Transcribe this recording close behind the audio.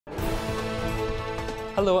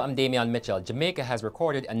Hello, I'm Damian Mitchell. Jamaica has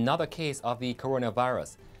recorded another case of the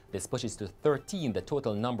coronavirus. This pushes to 13 the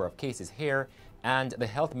total number of cases here, and the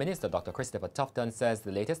Health Minister, Dr. Christopher Tufton, says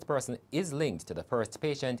the latest person is linked to the first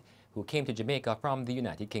patient who came to Jamaica from the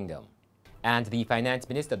United Kingdom. And the Finance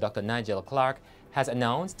Minister, Dr. Nigel Clark, has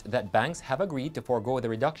announced that banks have agreed to forego the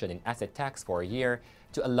reduction in asset tax for a year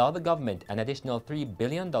to allow the government an additional $3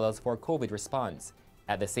 billion for COVID response.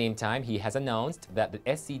 At the same time, he has announced that the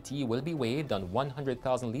SCT will be waived on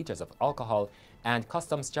 100,000 litres of alcohol, and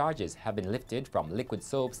customs charges have been lifted from liquid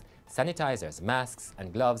soaps, sanitizers, masks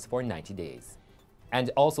and gloves for 90 days. And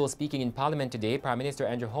also speaking in Parliament today, Prime Minister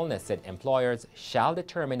Andrew Holness said employers shall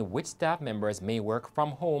determine which staff members may work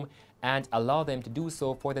from home and allow them to do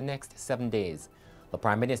so for the next 7 days. The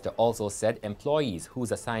Prime Minister also said employees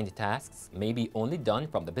whose assigned tasks may be only done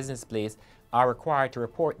from the business place are required to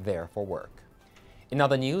report there for work. In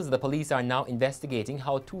other news, the police are now investigating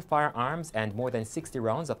how 2 firearms and more than 60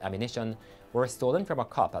 rounds of ammunition were stolen from a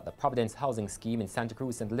cop at the Providence housing scheme in Santa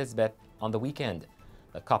Cruz, St. Elizabeth on the weekend.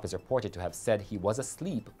 The cop is reported to have said he was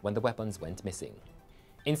asleep when the weapons went missing.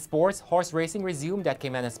 In sports, horse racing resumed at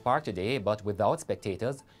Caymanas Park today, but without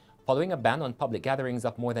spectators, following a ban on public gatherings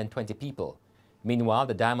of more than 20 people. Meanwhile,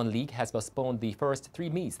 the Diamond League has postponed the first 3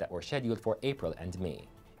 meets that were scheduled for April and May.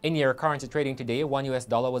 In your currency trading today, $1 US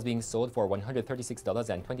was being sold for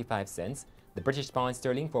 $136.25, the British pound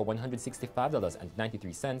sterling for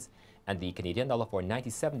 $165.93, and the Canadian dollar for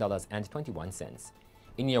 $97.21.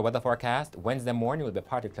 In your weather forecast, Wednesday morning will be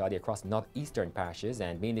partly cloudy across northeastern parishes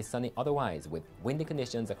and mainly sunny otherwise, with windy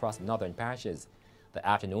conditions across northern parishes. The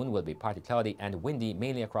afternoon will be partly cloudy and windy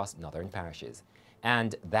mainly across northern parishes.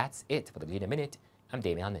 And that's it for the GLEANER Minute. I'm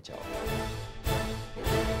Damian Mitchell.